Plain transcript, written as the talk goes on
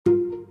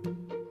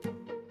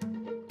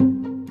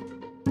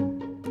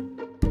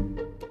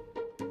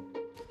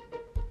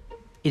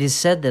It is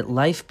said that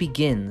life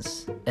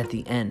begins at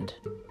the end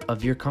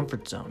of your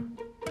comfort zone.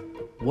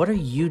 What are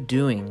you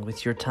doing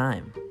with your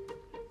time?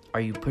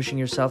 Are you pushing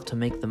yourself to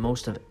make the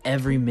most of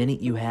every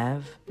minute you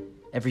have,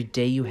 every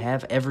day you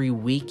have, every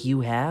week you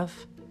have?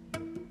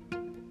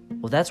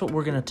 Well, that's what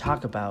we're going to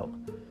talk about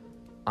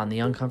on the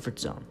Uncomfort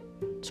Zone.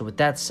 So with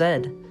that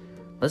said,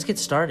 let's get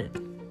started.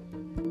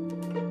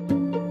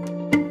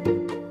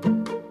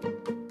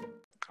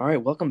 All right,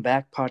 welcome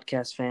back,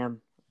 podcast fam.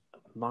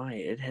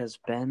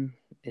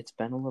 It's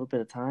been a little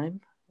bit of time.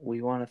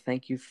 We want to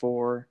thank you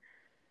for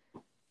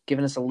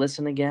giving us a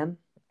listen again.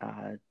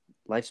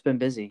 Life's been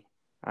busy.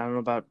 I don't know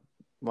about,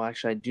 well,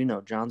 actually I do know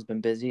John's been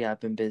busy.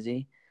 I've been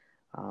busy.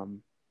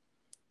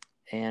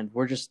 And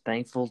we're just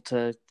thankful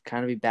to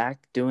kind of be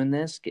back doing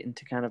this, get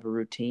into kind of a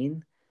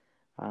routine.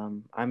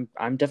 I'm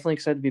definitely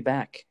excited to be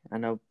back. I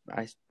know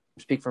I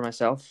speak for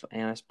myself,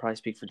 and I probably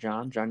speak for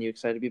John. John, you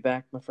excited to be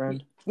back, my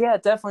friend? Yeah,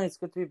 definitely. It's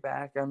good to be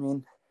back. I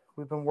mean,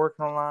 we've been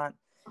working a lot.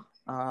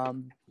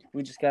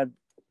 We just got to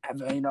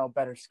have a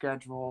better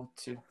schedule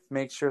to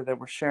make sure that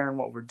we're sharing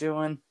what we're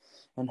doing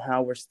and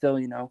how we're still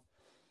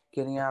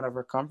getting out of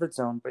our comfort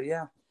zone. But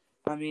yeah,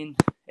 I mean,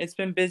 it's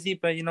been busy,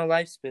 but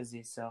life's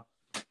busy. So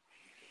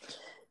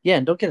Yeah,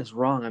 and don't get us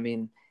wrong. I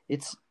mean,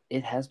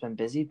 it has been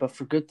busy, but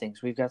for good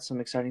things. We've got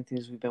some exciting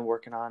things we've been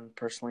working on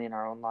personally in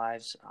our own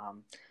lives.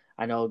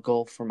 I know a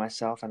goal for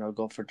myself, I know a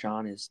goal for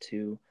John is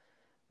to,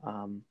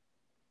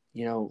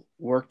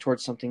 work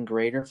towards something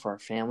greater for our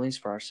families,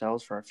 for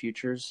ourselves, for our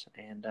futures.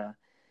 And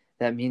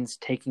that means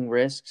taking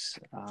risks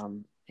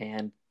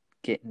and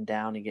getting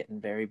down and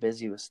getting very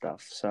busy with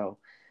stuff. So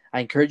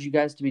I encourage you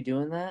guys to be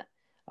doing that.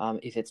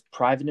 If it's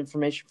private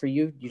information for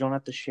you, you don't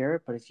have to share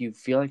it. But if you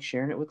feel like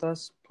sharing it with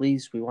us,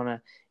 please, we want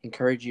to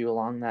encourage you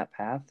along that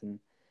path. And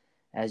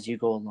as you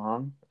go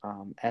along,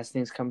 as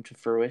things come to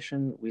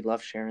fruition, we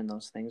love sharing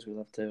those things. We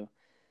love to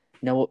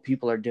know what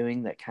people are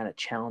doing that kind of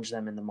challenge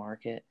them in the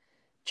market,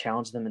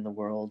 challenge them in the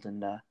world.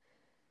 And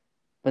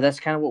but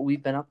that's kind of what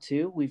we've been up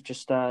to. We've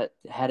just had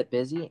it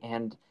busy.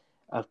 And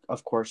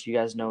of course, you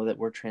guys know that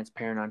we're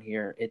transparent on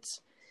here.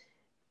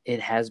 It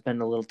has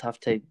been a little tough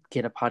to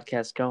get a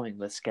podcast going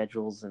with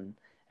schedules and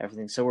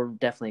everything. So we're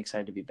definitely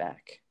excited to be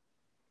back.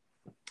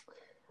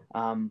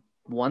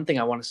 One thing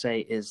I want to say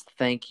is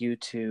thank you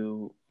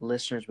to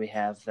listeners we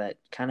have that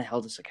kind of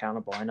held us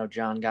accountable. I know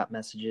John got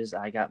messages.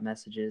 I got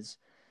messages.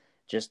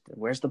 Just,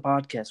 where's the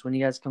podcast? When are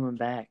you guys coming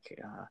back?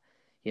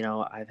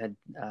 I've had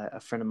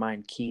a friend of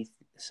mine, Keith,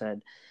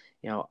 said,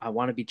 I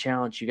want to be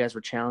challenged. You guys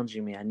were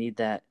challenging me. I need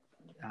that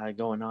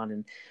going on.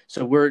 And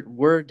so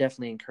we're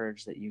definitely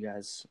encouraged that you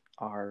guys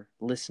are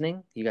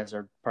listening. You guys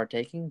are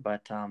partaking.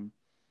 But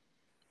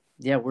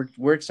yeah,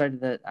 we're excited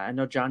that I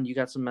know, John, you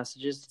got some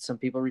messages. Did some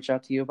people reach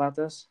out to you about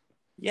this?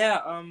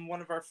 yeah,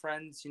 one of our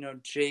friends,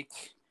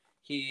 Jake,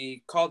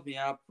 he called me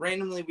up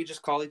randomly. We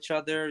just call each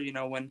other,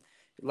 when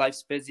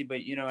life's busy, but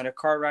in a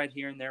car ride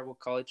here and there, we'll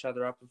call each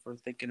other up if we're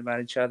thinking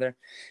about each other.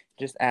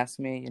 Just ask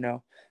me,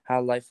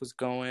 how life was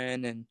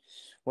going and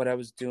what I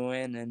was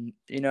doing, and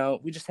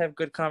we just have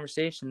good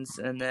conversations.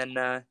 And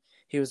then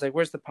he was like,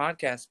 "Where's the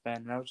podcast been?"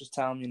 And I was just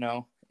telling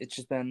him,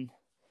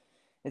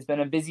 it's been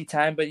a busy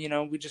time, but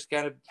we just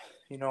gotta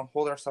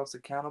hold ourselves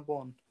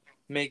accountable and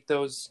make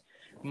those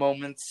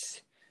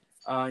moments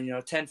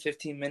 10,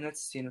 15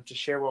 minutes, to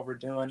share what we're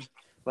doing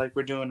like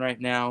we're doing right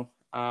now.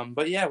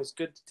 But yeah, it was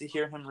good to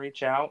hear him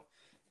reach out,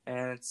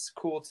 and it's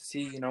cool to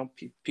see,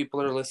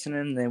 people are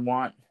listening. They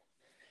want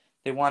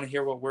to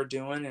hear what we're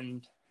doing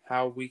and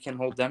how we can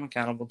hold them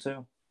accountable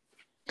too.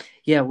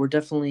 Yeah, we're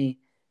definitely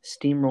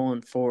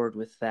steamrolling forward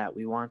with that.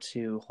 We want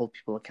to hold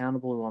people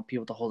accountable. We want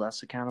people to hold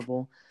us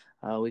accountable.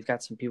 We've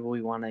got some people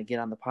we want to get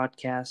on the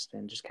podcast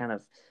and just kind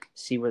of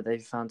see where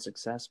they've found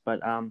success.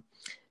 But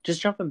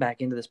just jumping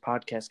back into this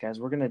podcast, guys,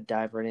 we're going to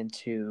dive right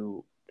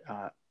into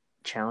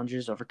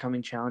challenges,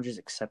 overcoming challenges,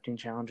 accepting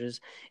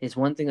challenges. It's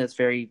one thing that's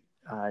very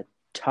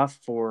tough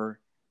for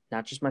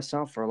not just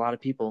myself, for a lot of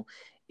people,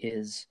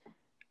 is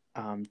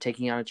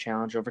taking on a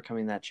challenge,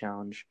 overcoming that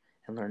challenge,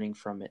 and learning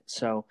from it.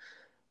 So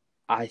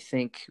I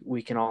think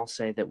we can all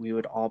say that we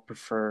would all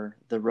prefer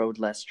the road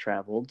less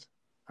traveled.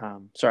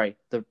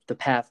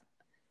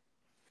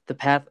 The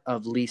path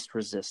of least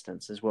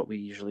resistance is what we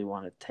usually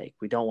want to take.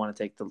 We don't want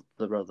to take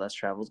the road less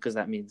traveled because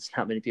that means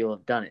not many people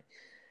have done it.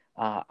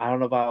 I don't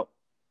know about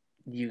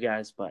you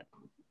guys, but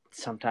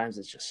sometimes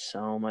it's just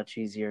so much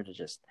easier to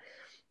just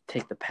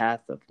take the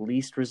path of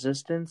least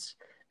resistance,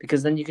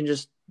 because then you can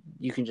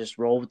just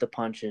roll with the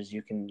punches.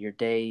 Your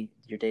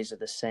days are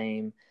the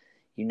same.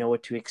 You know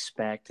what to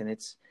expect, and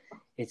it's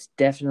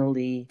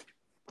definitely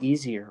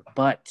easier.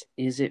 But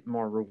is it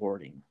more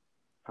rewarding?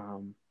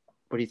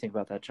 What do you think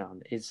about that,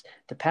 John? Is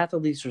the path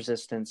of least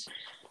resistance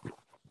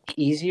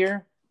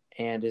easier,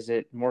 and is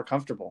it more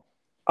comfortable?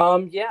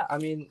 Yeah, I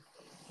mean,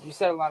 you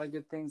said a lot of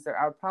good things there.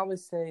 I would probably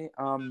say,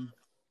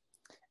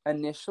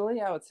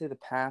 initially, I would say the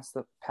path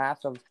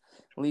of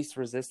least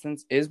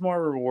resistance is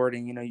more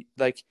rewarding,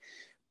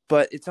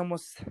 but it's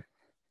almost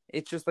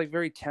it's just like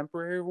very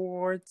temporary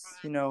rewards.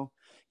 You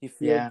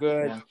feel Yeah,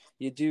 good. yeah,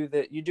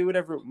 You do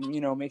whatever,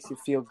 makes you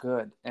feel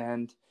good.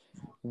 And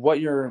what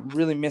you're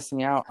really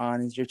missing out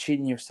on is you're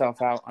cheating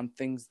yourself out on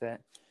things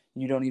that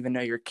you don't even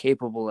know you're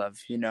capable of,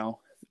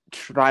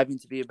 striving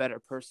to be a better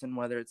person,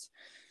 whether it's,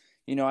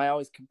 I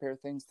always compare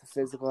things to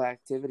physical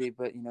activity,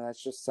 but,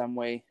 that's just some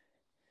way,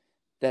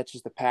 that's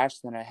just a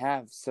passion that I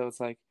have. So it's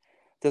like,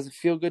 does it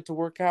feel good to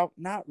work out?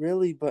 Not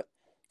really, but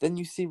then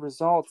you see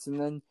results, and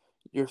then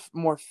you're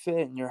more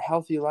fit and you're a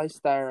healthy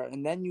lifestyle,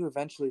 and then you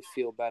eventually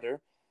feel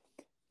better.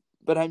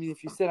 But I mean,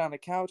 if you sit on a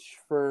couch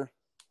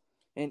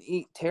and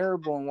eat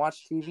terrible and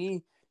watch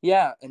TV,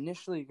 yeah,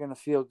 initially you're gonna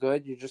feel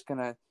good. You're just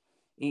gonna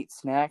eat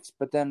snacks,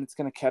 but then it's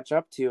gonna catch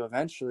up to you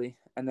eventually,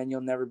 and then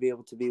you'll never be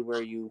able to be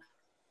where you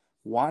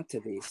want to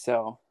be.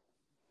 So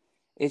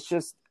it's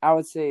just, I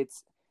would say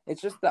it's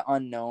just the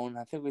unknown.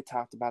 I think we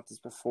talked about this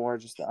before,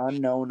 just the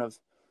unknown of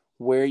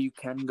where you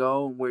can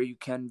go and where you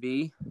can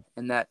be,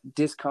 and that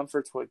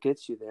discomfort's what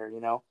gets you there.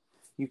 You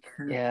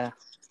can't, yeah.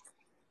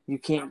 you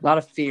can't. A lot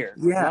of fear, a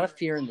Yeah, lot of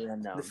fear in the the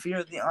unknown, fear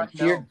of the and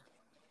unknown.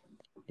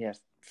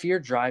 fear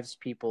drives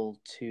people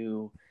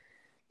to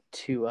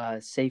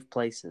safe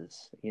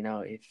places.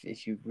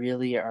 If you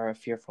really are a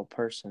fearful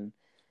person,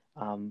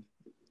 um,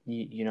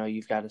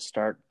 you've got to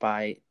start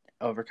by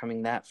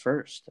overcoming that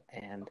first,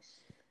 and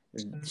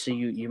so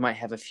you might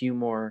have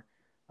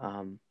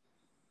um,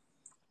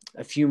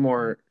 a few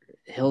more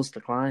hills to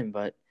climb,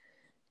 but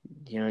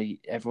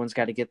everyone's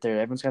got to get there.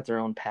 Everyone's got their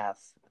own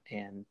path,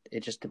 and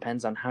it just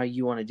depends on how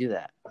you want to do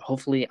that.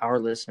 Hopefully, our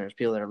listeners,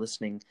 people that are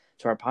listening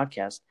to our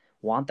podcast,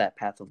 want that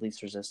path of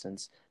least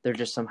resistance. They're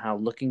just somehow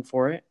looking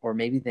for it, or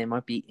maybe they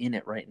might be in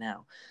it right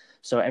now.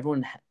 So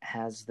everyone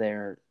has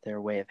their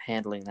way of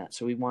handling that.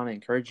 So we want to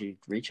encourage you to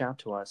reach out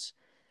to us.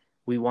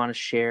 We want to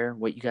share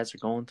what you guys are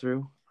going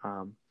through,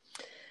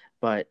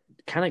 but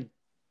kind of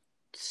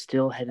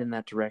still head in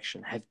that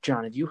direction. Have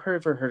you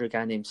ever heard of a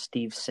guy named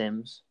Steve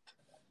Sims?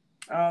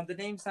 The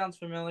name sounds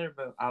familiar,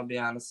 but I'll be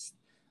honest,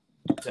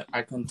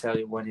 I couldn't tell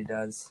you what he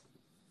does.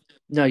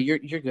 No, you're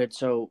good.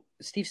 So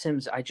Steve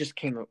Sims, I just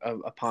came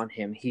upon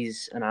him.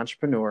 He's an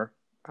entrepreneur,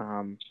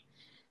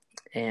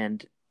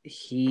 and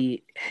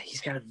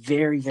he's got a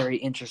very, very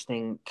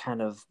interesting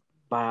kind of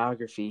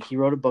biography. He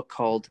wrote a book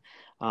called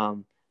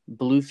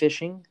Blue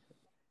Fishing: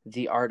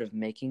 The Art of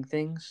Making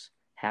Things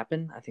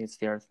Happen. I think it's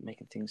The Art of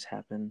Making Things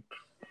Happen.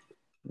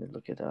 Let me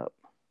look it up.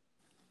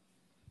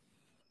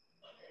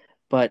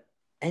 But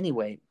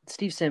anyway,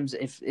 Steve Sims,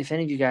 if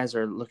any of you guys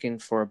are looking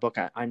for a book,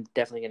 I'm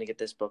definitely going to get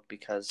this book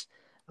because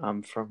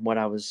from what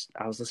I was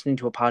listening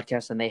to a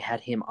podcast and they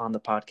had him on the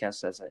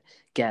podcast as a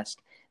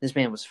guest. This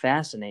man was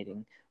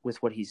fascinating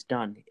with what he's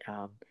done.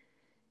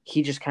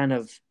 He just kind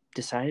of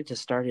decided to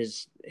start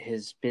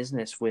his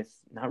business with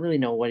not really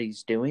know what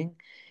he's doing,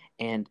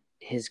 and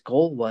his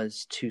goal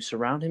was to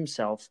surround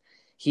himself.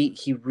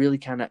 He really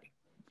kind of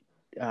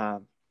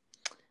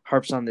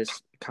harps on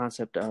this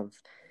concept of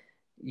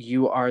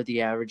you are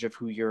the average of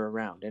who you're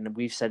around. And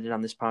we've said it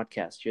on this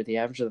podcast. You're the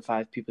average of the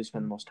 5 people you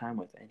spend the most time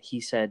with. And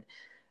he said,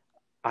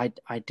 I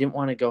didn't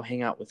want to go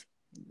hang out with,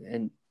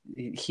 and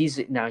he's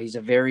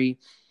a very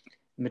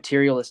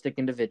materialistic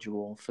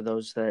individual. For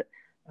those that,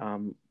 I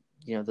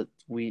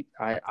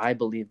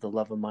believe the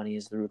love of money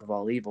is the root of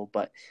all evil,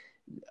 but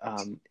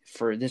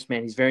for this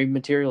man, he's very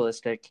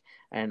materialistic.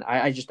 And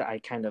I'm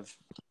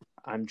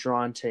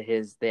drawn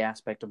to the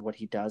aspect of what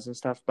he does and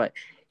stuff. But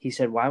he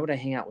said, why would I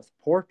hang out with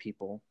poor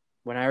people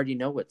when I already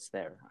know what's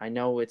there? I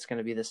know it's going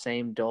to be the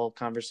same dull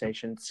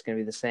conversation. It's going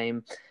to be the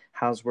same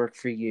how's work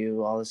for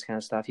you, all this kind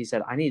of stuff. He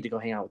said, I need to go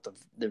hang out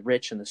with the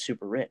rich and the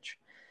super rich.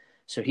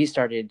 So he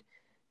started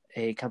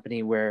a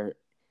company where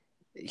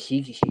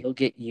he'll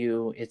get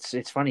you.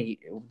 It's funny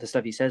the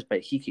stuff he says,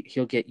 but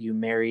he'll get you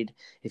married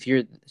if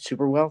you're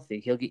super wealthy.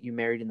 He'll get you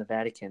married in the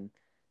Vatican,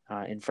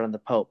 in front of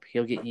the Pope.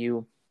 He'll get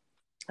you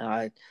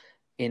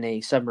in a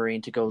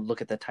submarine to go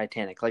look at the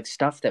Titanic, like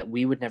stuff that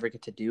we would never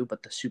get to do,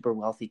 but the super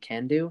wealthy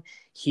can do.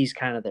 He's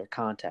kind of their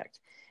contact.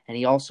 And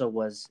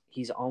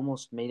he's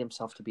almost made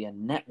himself to be a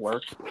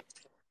network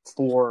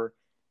for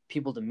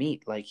people to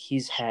meet. Like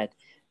he's had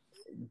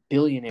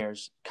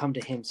billionaires come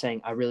to him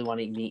saying, I really want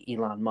to meet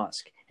Elon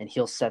Musk. And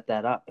he'll set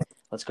that up.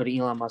 Let's go to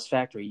Elon Musk's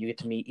factory. You get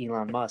to meet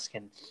Elon Musk.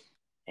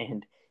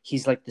 And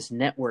he's like this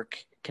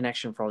network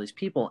connection for all these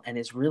people. And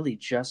it's really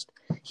just,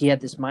 he had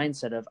this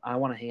mindset of, I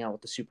want to hang out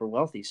with the super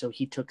wealthy. So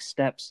he took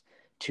steps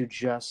to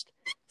just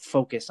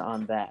focus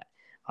on that.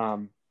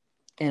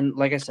 And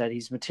like I said,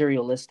 he's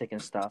materialistic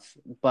and stuff,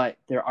 but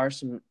there are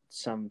some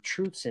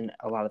truths in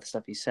a lot of the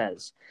stuff he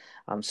says.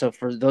 So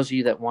for those of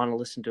you that want to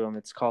listen to him,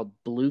 it's called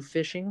Blue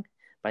Fishing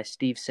by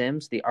Steve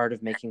Sims, The Art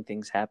of Making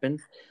Things Happen.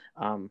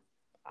 I'm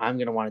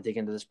going to want to dig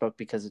into this book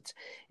because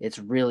it's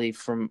really,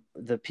 from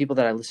the people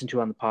that I listen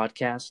to on the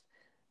podcast,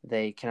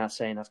 they cannot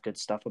say enough good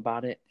stuff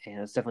about it. And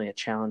it's definitely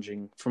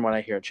from what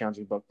I hear, a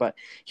challenging book. But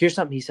here's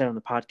something he said on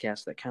the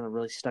podcast that kind of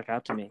really stuck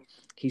out to me.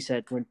 He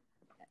said,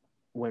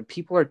 when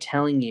people are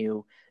telling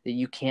you that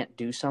you can't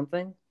do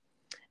something,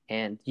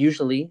 and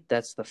usually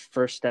that's the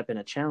first step in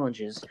a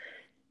challenge, is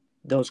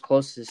those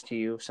closest to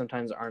you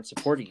sometimes aren't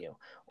supporting you,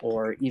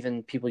 or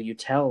even people you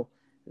tell,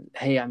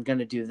 hey, I'm going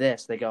to do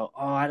this. They go,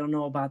 oh, I don't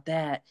know about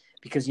that,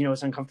 because,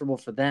 it's uncomfortable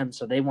for them.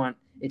 So they want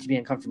it to be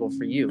uncomfortable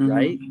for you. Mm-hmm.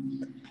 Right.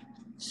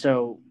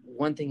 So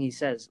one thing he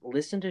says,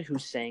 listen to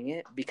who's saying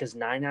it, because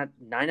nine out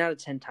of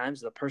 10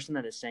 times the person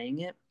that is saying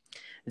it,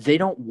 they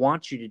don't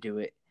want you to do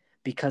it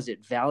because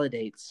it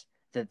validates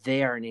that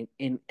they are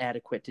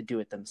inadequate to do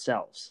it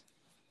themselves.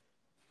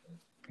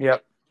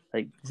 Yep.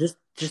 Like,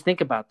 just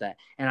think about that.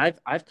 And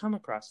I've come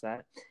across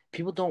that.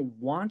 People don't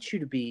want you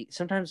to be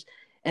sometimes,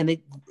 and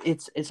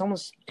it's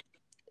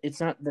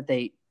not that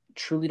they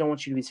truly don't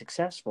want you to be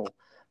successful,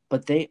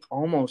 but it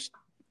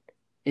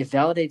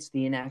validates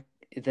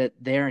that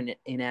they're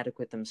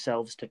inadequate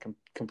themselves to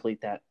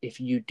complete that if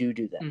you do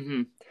that.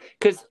 Mm-hmm.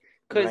 Because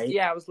right?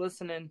 Yeah, I was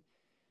listening.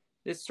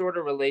 This sort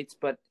of relates,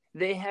 but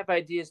they have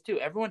ideas too.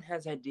 Everyone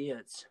has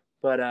ideas,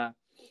 but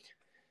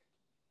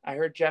I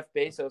heard Jeff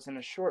Bezos in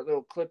a short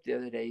little clip the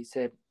other day. He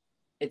said,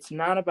 it's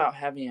not about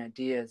having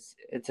ideas,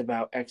 it's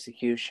about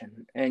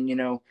execution. And,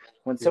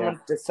 when someone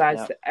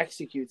decides to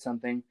execute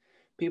something,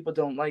 people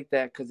don't like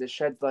that because it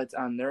sheds light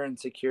on their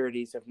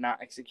insecurities of not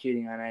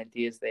executing on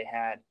ideas they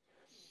had.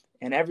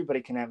 And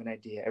everybody can have an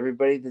idea.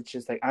 Everybody that's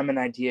just like, I'm an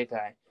idea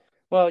guy.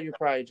 Well, you're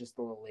probably just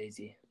a little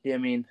lazy. You know what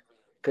I mean?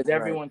 Because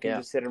everyone can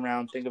just sit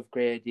around, think of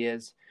great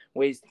ideas,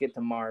 ways to get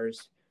to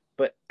Mars.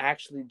 But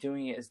actually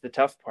doing it is the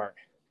tough part.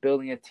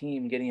 Building a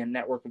team, getting a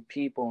network of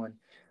people, and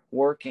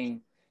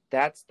working,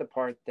 that's the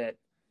part that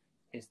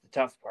is the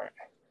tough part.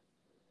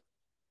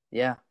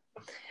 Yeah.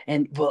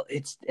 And, well,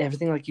 it's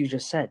everything like you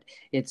just said.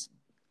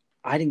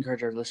 I'd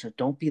encourage our listeners,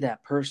 don't be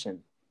that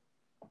person.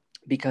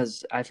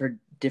 Because I've heard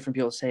different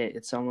people say it.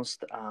 It's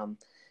almost,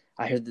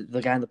 I heard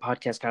the guy on the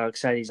podcast got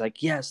excited. He's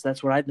like, yes,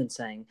 that's what I've been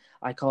saying.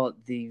 I call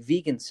it the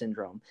vegan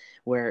syndrome,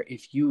 where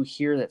if you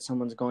hear that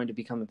someone's going to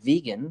become a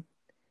vegan,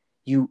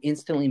 you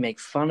instantly make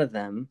fun of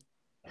them.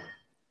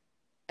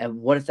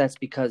 And what if that's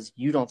because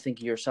you don't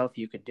think yourself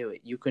you could do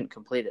it? You couldn't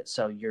complete it.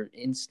 So your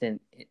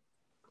instant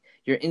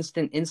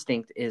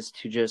instinct is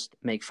to just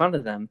make fun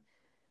of them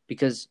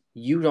because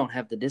you don't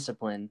have the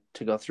discipline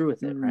to go through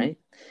with it, right?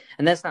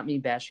 And that's not me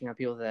bashing on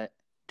people that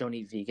don't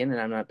eat vegan,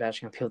 and I'm not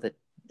bashing on people that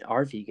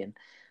are vegan.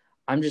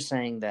 I'm just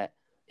saying that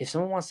if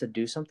someone wants to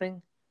do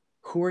something,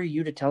 who are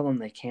you to tell them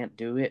they can't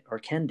do it or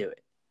can do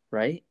it,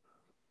 right?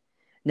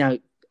 Now,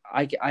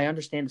 I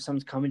understand if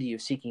someone's coming to you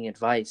seeking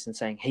advice and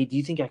saying, hey, do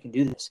you think I can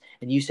do this?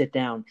 And you sit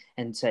down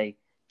and say,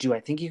 do I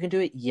think you can do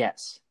it?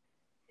 Yes.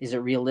 Is it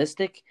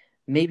realistic?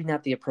 Maybe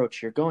not the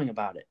approach you're going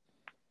about it,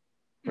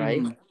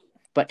 right? Mm-hmm.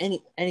 But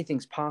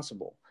anything's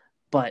possible.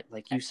 But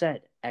like you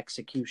said,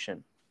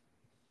 execution.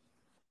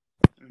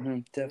 Mm-hmm,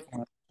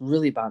 definitely.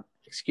 Really about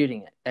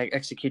executing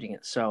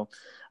it. So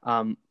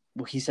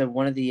he said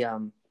one of the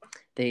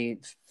they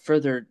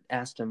further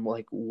asked him,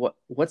 like,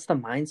 what's the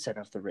mindset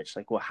of the rich?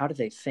 Like, how do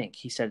they think?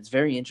 He said it's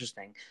very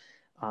interesting.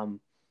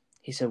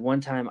 He said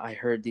one time I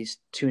heard these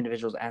two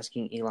individuals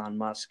asking Elon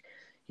Musk,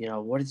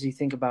 what does he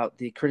think about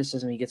the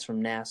criticism he gets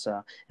from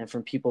NASA and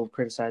from people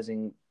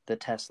criticizing the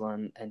Tesla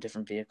and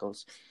different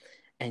vehicles?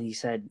 And he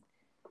said,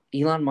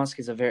 Elon Musk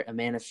is a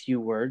man of few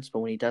words, but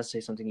when he does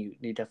say something,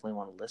 you definitely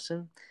want to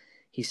listen.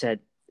 He said,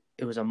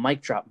 it was a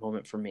mic drop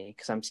moment for me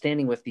because I'm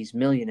standing with these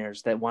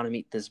millionaires that want to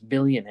meet this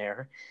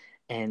billionaire,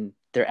 and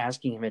they're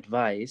asking him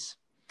advice.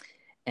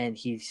 And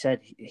he said,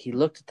 he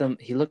looked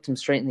him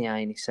straight in the eye,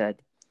 and he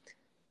said,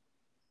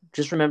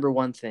 just remember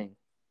one thing.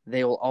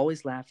 They will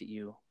always laugh at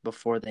you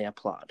before they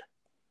applaud.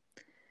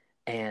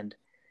 And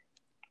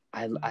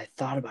I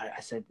thought about it.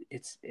 I said,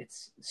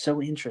 it's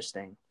so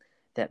interesting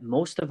that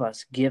most of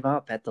us give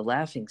up at the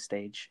laughing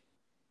stage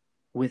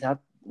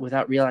without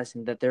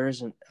realizing that there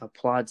is an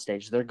applaud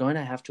stage. They're going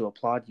to have to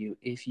applaud you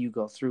if you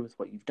go through with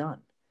what you've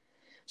done.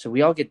 So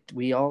we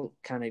all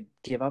kind of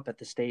give up at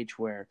the stage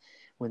where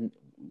when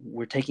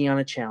we're taking on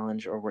a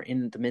challenge or we're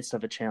in the midst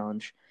of a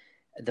challenge,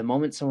 the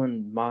moment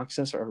someone mocks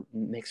us or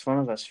makes fun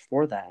of us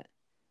for that,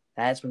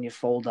 that's when you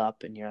fold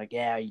up and you're like,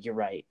 yeah, you're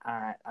right.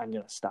 I'm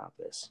going to stop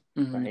this,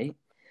 right?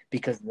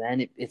 Because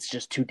then it's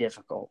just too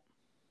difficult.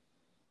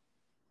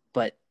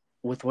 But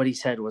with what he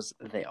said was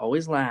they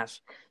always laugh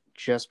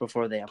just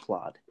before they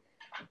applaud.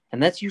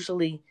 And that's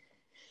usually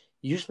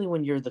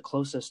when you're the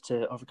closest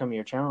to overcoming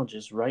your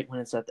challenges, right when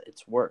it's at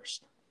its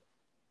worst,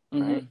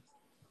 right?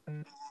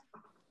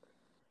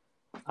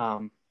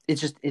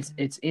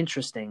 It's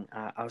interesting.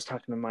 I was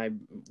talking to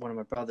one of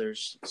my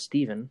brothers,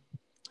 Stephen.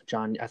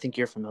 John, I think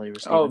you're familiar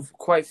with Stephen. Oh,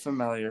 quite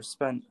familiar.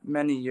 Spent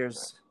many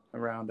years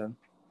around him.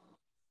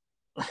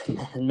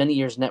 And many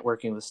years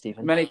networking with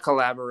Stephen. Many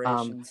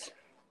collaborations.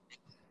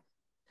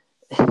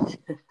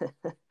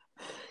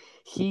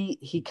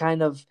 He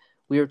kind of,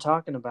 we were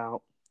talking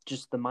about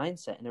just the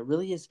mindset, and it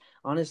really is,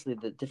 honestly,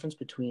 the difference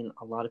between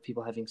a lot of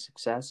people having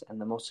success and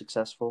the most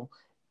successful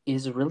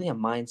is really a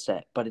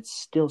mindset, but it's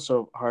still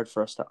so hard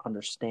for us to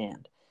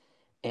understand.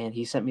 And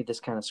he sent me this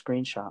kind of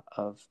screenshot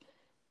of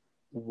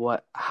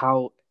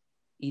how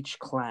each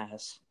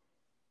class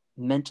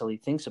mentally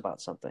thinks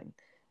about something.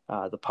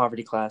 The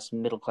poverty class,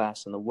 middle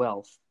class, and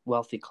the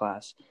wealthy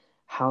class,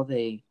 how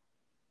they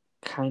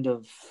kind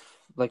of,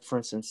 like, for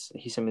instance,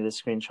 he sent me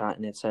this screenshot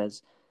and it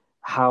says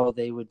how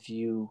they would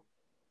view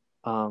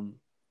um,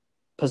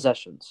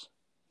 possessions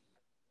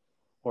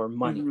or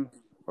money Mm-hmm.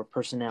 or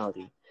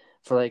personality.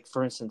 For, like,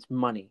 for instance,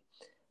 money.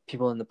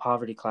 People in the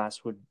poverty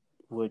class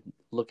would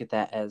look at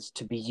that as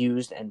to be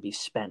used and be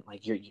spent.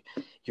 Like,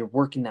 you're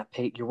working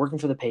you're working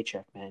for the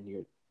paycheck, man.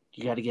 You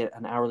got to get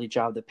an hourly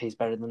job that pays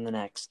better than the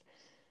next,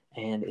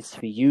 and it's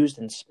to be used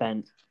and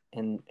spent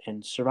and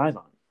survive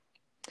on.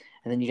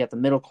 And then you got the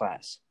middle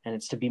class, and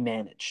it's to be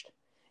managed.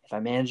 If I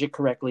manage it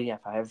correctly,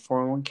 if I have a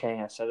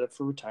 401k, I set it up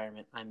for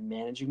retirement, I'm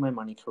managing my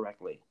money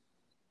correctly.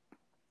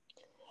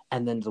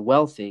 And then the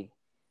wealthy,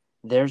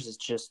 theirs is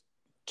just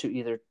to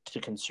either to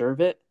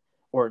conserve it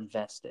or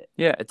invest it.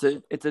 Yeah,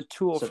 it's a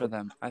tool So for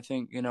them. I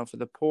think, for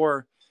the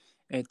poor,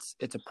 it's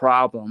a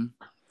problem.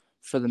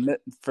 For the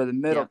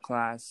middle yeah,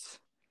 class,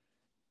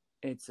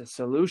 it's a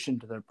solution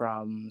to their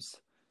problems.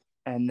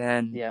 And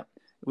then yeah,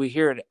 we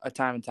hear it a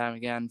time and time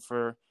again.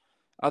 For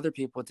other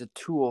people, it's a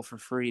tool for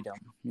freedom,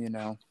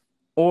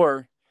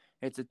 or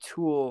it's a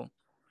tool.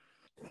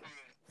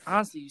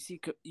 Honestly,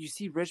 you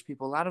see rich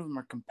people. A lot of them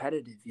are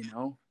competitive.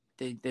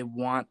 They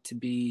want to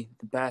be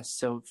the best.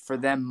 So for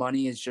them,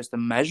 money is just a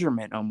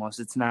measurement almost.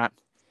 It's not.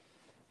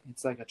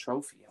 It's like a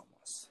trophy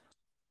almost.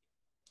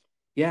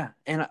 yeah.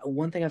 And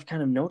one thing I've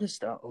kind of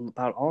noticed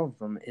about all of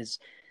them is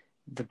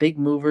the big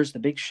movers, the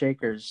big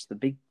shakers, the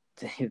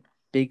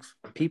big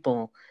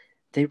people.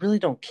 They really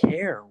don't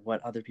care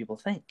what other people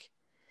think.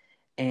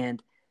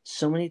 And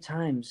so many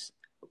times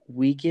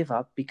we give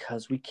up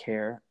because we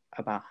care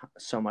about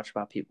so much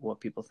about people, what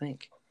people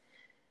think.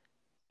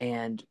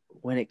 And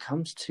when it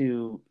comes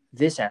to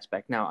this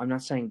aspect, now I'm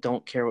not saying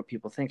don't care what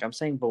people think. I'm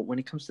saying, but when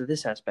it comes to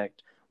this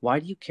aspect, why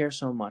do you care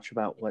so much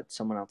about what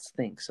someone else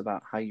thinks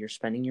about how you're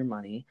spending your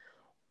money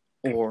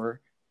or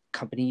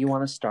company you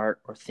want to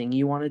start or thing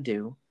you want to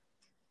do?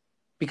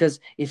 Because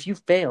if you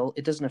fail,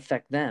 it doesn't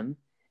affect them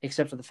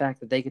except for the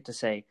fact that they get to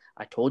say,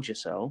 I told you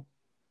so,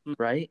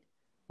 right?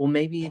 Well,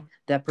 maybe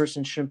that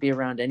person shouldn't be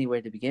around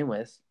anyway to begin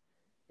with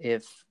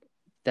if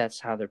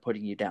that's how they're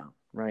putting you down,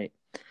 right?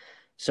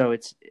 So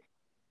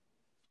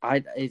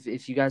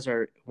if you guys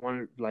want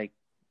to, like,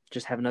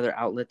 just have another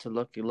outlet to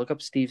look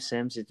up Steve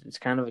Sims. It's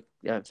kind of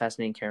a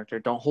fascinating character.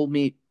 Don't hold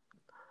me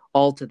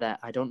all to that.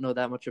 I don't know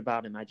that much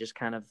about him. I just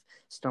kind of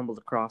stumbled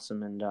across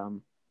him,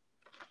 and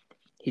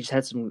he just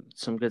had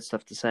some good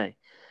stuff to say.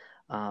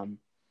 Um,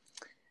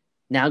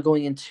 Now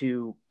going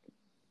into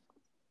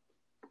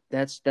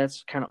that's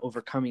kind of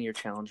overcoming your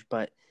challenge,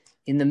 but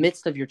in the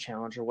midst of your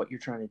challenge or what you're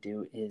trying to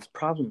do is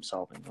problem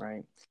solving,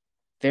 right?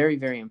 Very,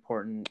 very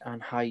important on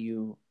how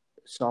you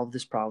solve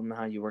this problem,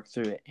 how you work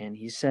through it. And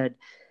he said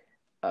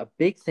a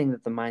big thing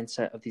that the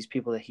mindset of these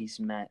people that he's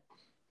met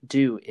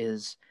do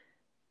is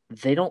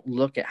they don't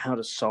look at how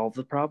to solve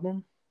the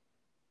problem.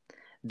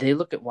 They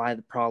look at why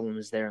the problem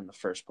is there in the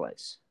first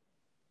place.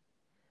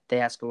 They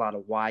ask a lot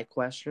of why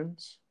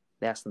questions.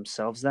 They ask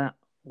themselves that.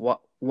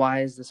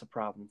 Why is this a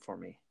problem for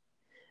me?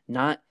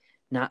 Not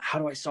not how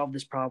do I solve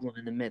this problem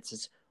in the midst.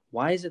 It's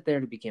why is it there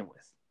to begin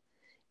with?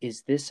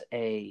 Is this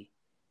a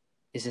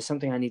is this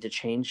something I need to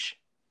change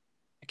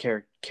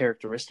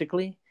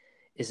characteristically?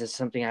 Is this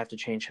something I have to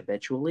change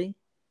habitually?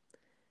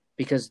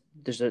 Because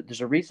there's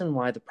a reason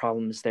why the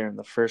problem is there in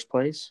the first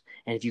place.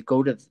 And if you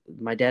go to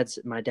my dad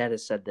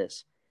has said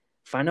this,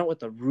 find out what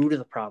the root of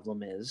the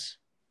problem is,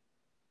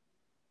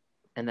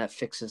 and that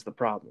fixes the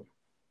problem.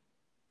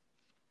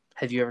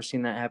 Have you ever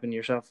seen that happen to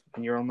yourself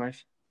in your own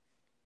life?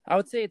 I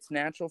would say it's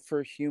natural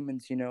for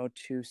humans,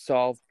 to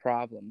solve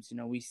problems.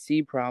 We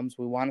see problems,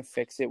 we want to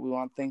fix it, we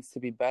want things to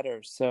be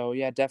better. So,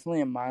 yeah, definitely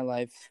in my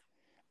life,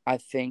 I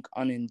think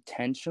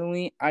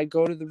unintentionally I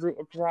go to the root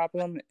of the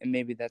problem. And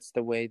maybe that's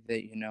the way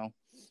that,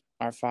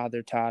 our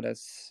father taught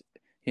us,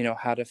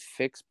 how to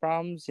fix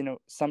problems.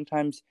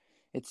 Sometimes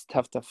it's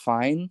tough to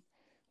find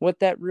what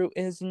that root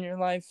is in your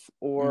life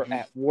or Mm-hmm.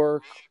 at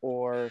work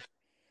or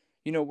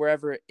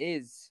wherever it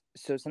is.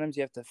 So sometimes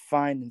you have to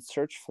find and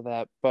search for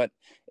that. But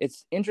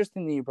it's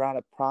interesting that you brought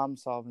up problem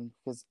solving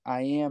because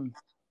I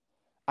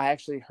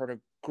actually heard a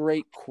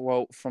great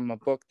quote from a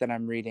book that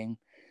I'm reading.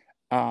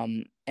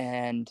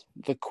 And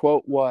the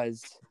quote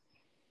was,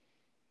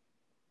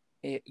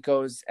 it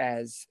goes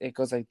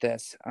like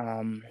this.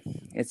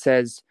 It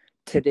says,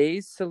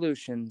 today's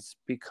solutions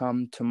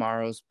become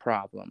tomorrow's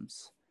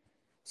problems.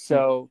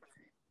 So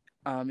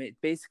it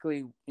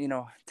basically,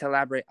 to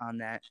elaborate on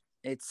that,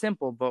 it's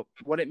simple, but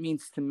what it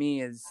means to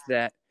me is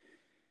that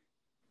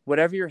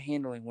whatever you're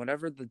handling,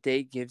 whatever the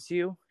day gives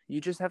you, you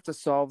just have to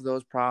solve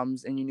those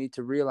problems. And you need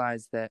to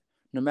realize that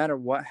no matter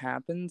what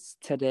happens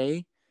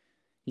today,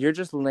 you're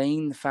just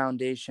laying the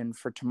foundation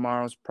for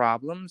tomorrow's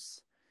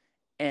problems.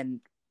 And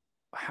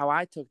how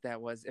I took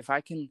that was if I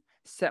can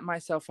set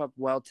myself up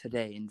well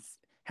today and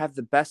have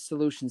the best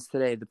solutions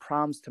today, the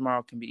problems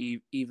tomorrow can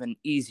be even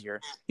easier.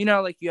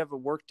 Like you have a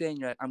work day and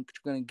you're like, I'm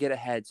going to get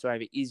ahead so I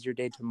have an easier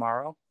day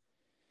tomorrow.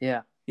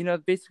 Yeah.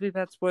 Basically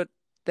that's what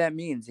that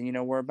means.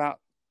 And, we're about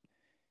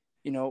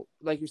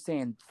like you're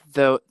saying,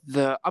 the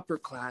upper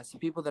class, the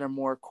people that are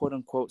more quote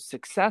unquote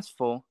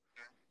successful,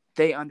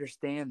 they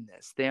understand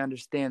this. They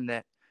understand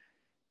that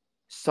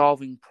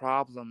solving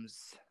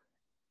problems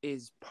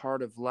is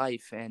part of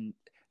life, and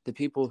the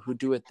people who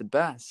do it the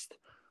best,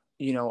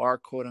 are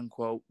quote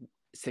unquote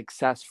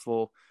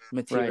successful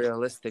Right.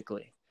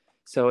 materialistically.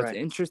 So it's Right.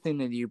 interesting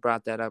that you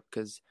brought that up,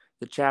 because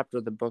the chapter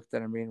of the book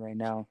that I'm reading right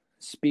now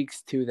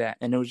speaks to that.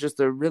 And it was just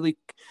a really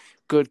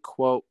good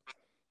quote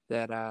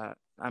that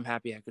I'm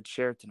happy I could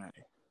share tonight.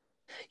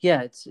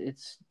 Yeah, it's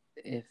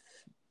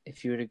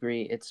if you would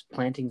agree, it's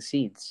planting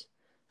seeds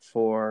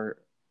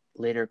for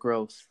later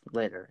growth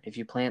later. If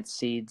you plant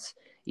seeds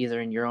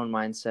either in your own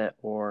mindset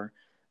or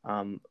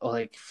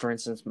like for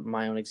instance,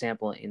 my own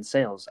example in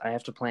sales, I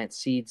have to plant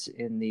seeds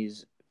in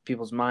these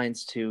people's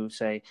minds to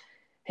say,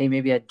 hey,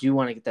 maybe I do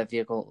want to get that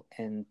vehicle,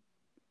 and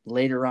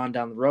later on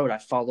down the road, I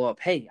follow up,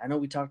 hey, I know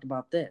we talked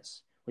about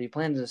this. Well, you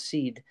planted a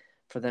seed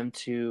for them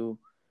to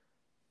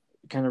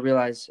kind of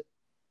realize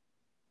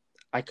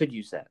I could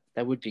use that.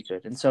 That would be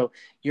good. And so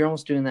you're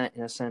almost doing that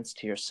in a sense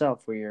to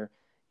yourself, where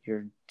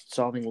you're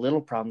solving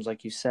little problems,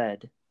 like you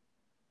said,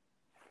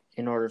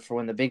 in order for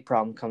when the big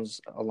problem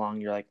comes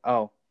along, you're like,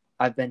 oh,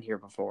 I've been here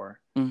before.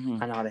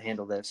 Mm-hmm. I know how to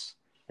handle this.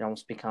 It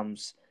almost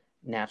becomes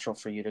natural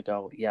for you to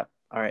go, yep,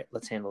 all right,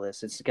 let's handle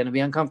this. It's going to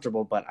be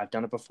uncomfortable, but I've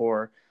done it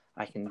before.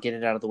 I can get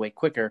it out of the way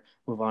quicker,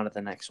 move on to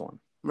the next one.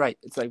 Right.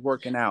 It's like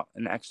working out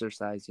and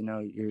exercise,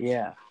 you're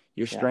Yeah.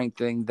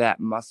 strengthening that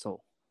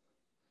muscle.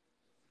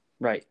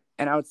 Right.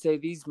 And I would say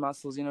these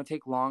muscles,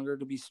 take longer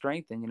to be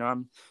strengthened.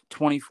 I'm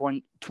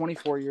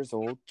 24 years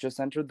old, just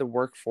entered the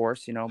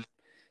workforce,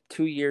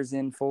 2 years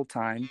in full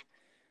time.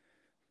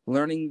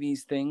 Learning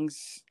these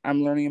things,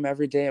 I'm learning them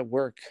every day at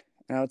work.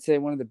 And I would say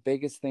one of the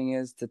biggest thing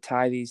is to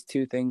tie these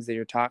two things that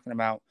you're talking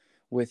about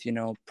with,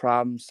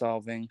 problem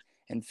solving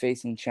and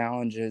facing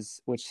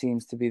challenges, which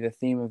seems to be the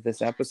theme of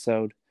this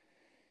episode,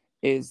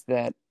 is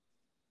that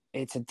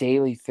it's a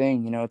daily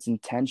thing. It's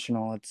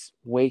intentional. It's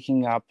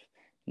waking up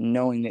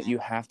knowing that you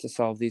have to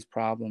solve these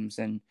problems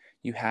and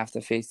you have to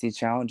face these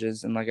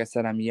challenges. And like I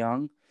said, I'm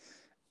young.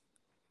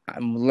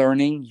 I'm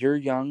learning. You're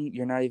young.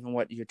 You're not even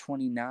you're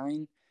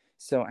 29.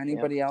 So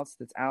anybody else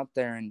that's out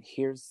there and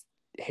here's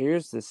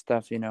this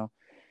stuff, you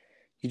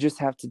just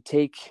have to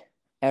take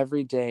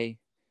every day.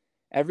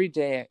 Every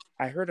day,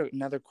 I heard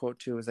another quote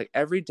too. It was like,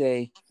 every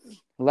day,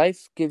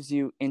 life gives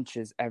you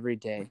inches every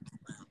day.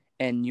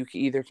 And you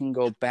either can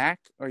go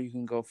back or you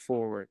can go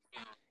forward.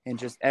 And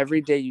just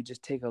every day you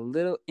just take a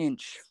little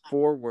inch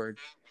forward.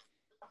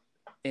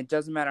 It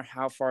doesn't matter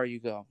how far you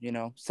go.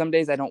 Some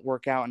days I don't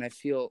work out and I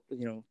feel,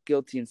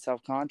 guilty and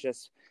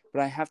self-conscious,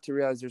 but I have to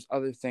realize there's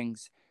other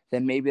things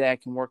that maybe I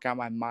can work out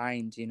my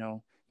mind.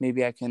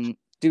 Maybe I can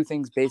do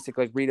things basic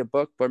like read a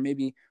book, but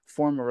maybe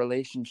form a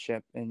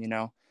relationship. And,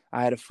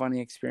 I had a funny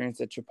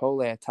experience at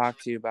Chipotle I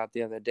talked to you about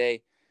the other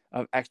day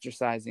of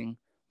exercising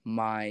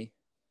my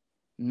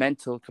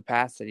mental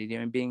capacity,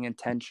 being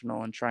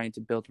intentional and trying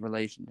to build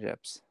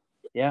relationships.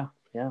 Yeah.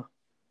 Yeah.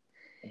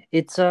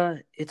 It's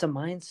a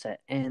mindset,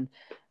 and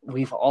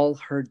we've all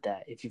heard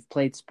that. If you've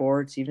played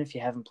sports, even if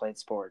you haven't played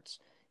sports,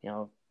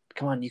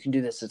 come on, you can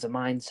do this. It's a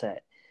mindset,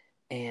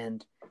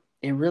 and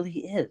it really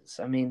is.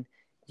 I mean,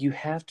 you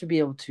have to be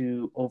able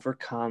to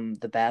overcome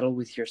the battle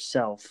with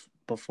yourself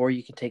before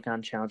you can take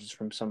on challenges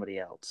from somebody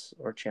else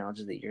or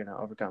challenges that you're going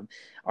to overcome.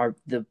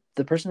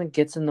 The person that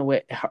gets in the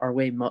way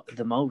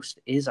the most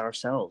is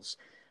ourselves.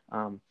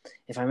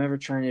 If I'm ever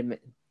trying to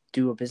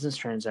do a business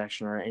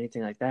transaction or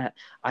anything like that,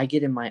 I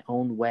get in my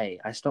own way.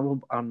 I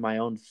stumble on my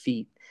own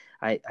feet.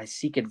 I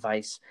seek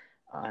advice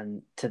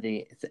to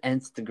the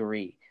nth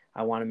degree.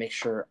 I want to make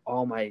sure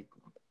all my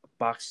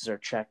boxes are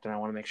checked, and I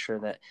want to make sure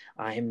that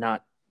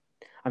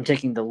I'm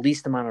taking the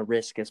least amount of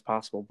risk as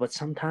possible. But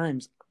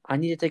sometimes I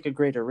need to take a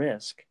greater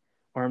risk,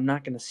 or I'm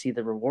not going to see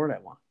the reward I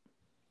want.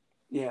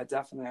 Yeah,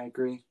 definitely. I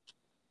agree.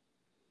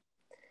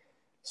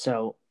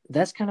 So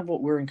that's kind of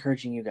what we're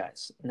encouraging you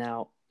guys.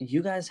 Now,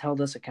 you guys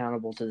held us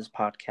accountable to this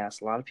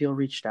podcast. A lot of people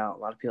reached out. A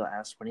lot of people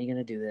asked, when are you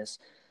going to do this?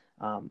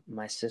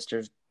 My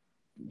sister,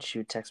 she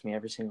would text me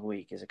every single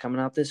week. Is it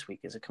coming out this week?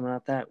 Is it coming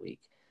out that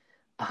week?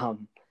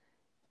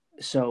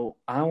 So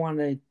I want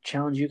to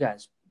challenge you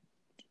guys.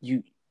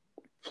 You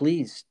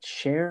please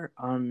share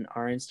on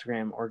our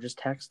Instagram or just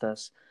text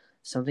us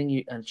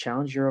a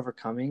challenge you're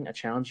overcoming, a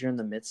challenge you're in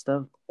the midst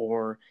of,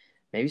 or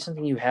maybe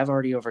something you have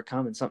already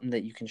overcome and something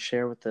that you can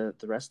share with the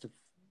rest of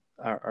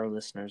our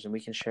listeners, and we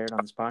can share it on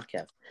this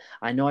podcast.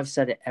 I know I've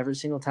said it every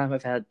single time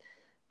I've had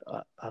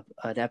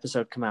an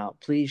episode come out.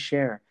 Please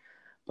share.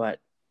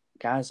 But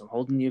guys, I'm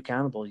holding you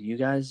accountable. You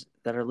guys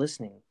that are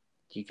listening,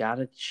 you got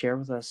to share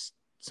with us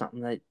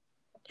something that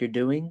you're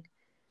doing.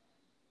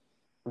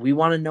 We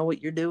want to know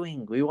what you're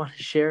doing. We want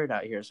to share it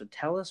out here. So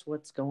tell us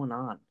what's going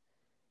on.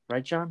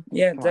 Right, John?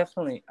 Yeah,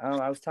 definitely.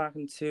 I was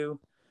talking to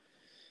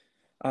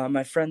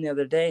my friend the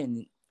other day,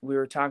 and we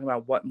were talking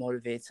about what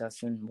motivates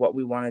us and what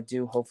we want to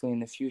do, hopefully in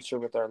the future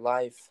with our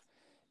life.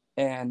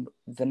 And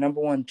the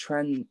number one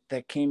trend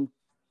that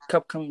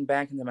kept coming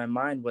back into my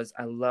mind was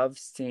I love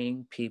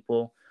seeing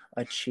people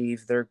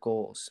achieve their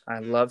goals. I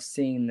love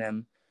seeing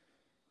them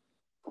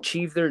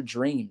achieve their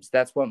dreams.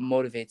 That's what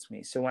motivates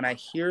me. So when I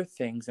hear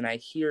things and I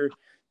hear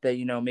that,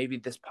 maybe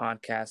this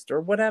podcast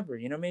or whatever,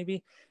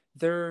 maybe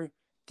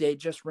they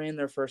just ran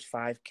their first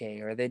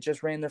 5K or they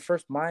just ran their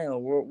first mile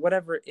or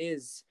whatever it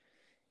is,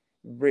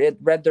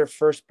 read their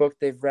first book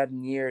they've read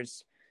in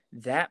years,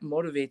 that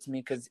motivates me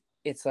because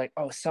it's like,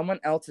 oh, someone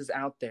else is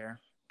out there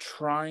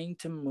trying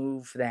to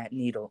move that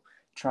needle,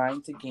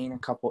 trying to gain a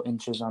couple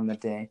inches on the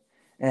day.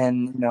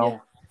 And, Yeah.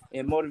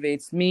 it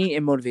motivates me,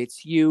 it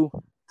motivates you,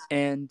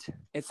 and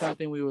it's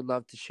something we would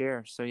love to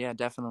share. So, yeah,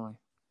 definitely.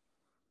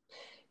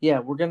 Yeah,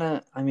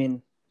 I'm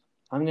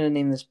gonna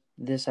name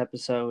this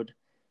episode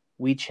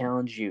 "We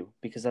Challenge You"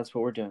 because that's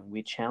what we're doing.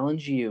 We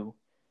challenge you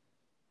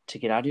to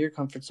get out of your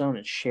comfort zone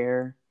and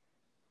share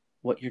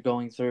what you're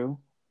going through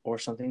or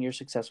something you're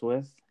successful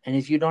with. And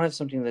if you don't have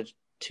something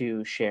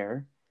to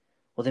share,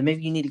 well, then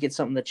maybe you need to get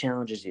something that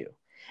challenges you.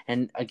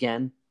 And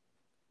again,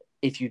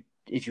 if you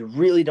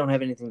really don't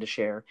have anything to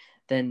share,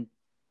 then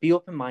be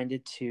open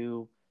minded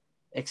to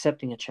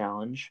accepting a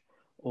challenge,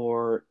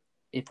 or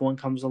if one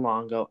comes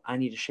along, go, I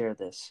need to share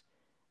this.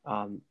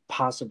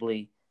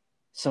 Possibly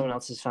someone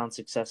else has found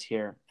success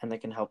here and they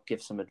can help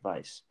give some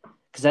advice.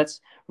 Because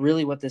that's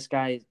really what this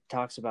guy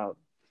talks about.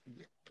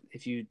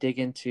 If you dig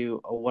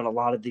into what a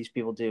lot of these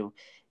people do,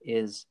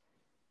 is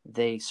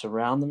they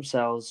surround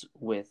themselves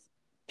with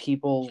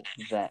people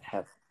that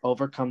have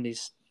overcome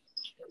these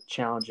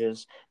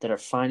challenges, that are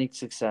finding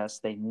success.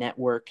 They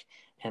network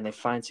and they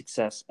find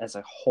success as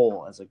a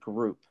whole, as a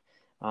group.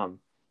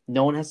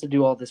 No one has to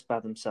do all this by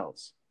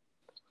themselves.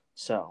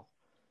 So,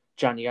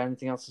 John, you got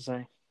anything else to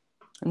say?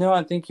 No,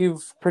 I think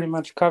you've pretty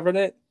much covered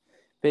it.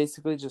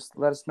 Basically, just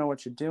let us know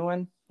what you're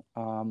doing.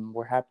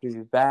 We're happy to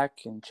be back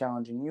and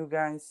challenging you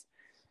guys.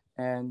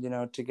 And,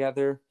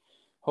 together,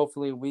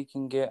 hopefully we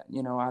can get,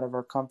 out of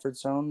our comfort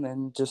zone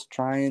and just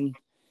try and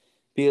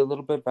be a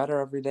little bit better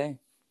every day.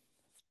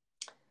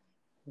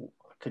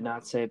 Could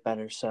not say it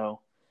better. So,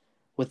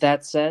 with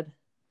that said,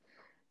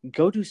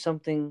 go do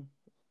something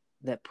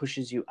that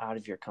pushes you out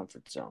of your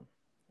comfort zone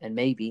and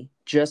maybe,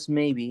 just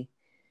maybe,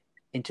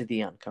 into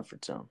the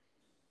uncomfort zone.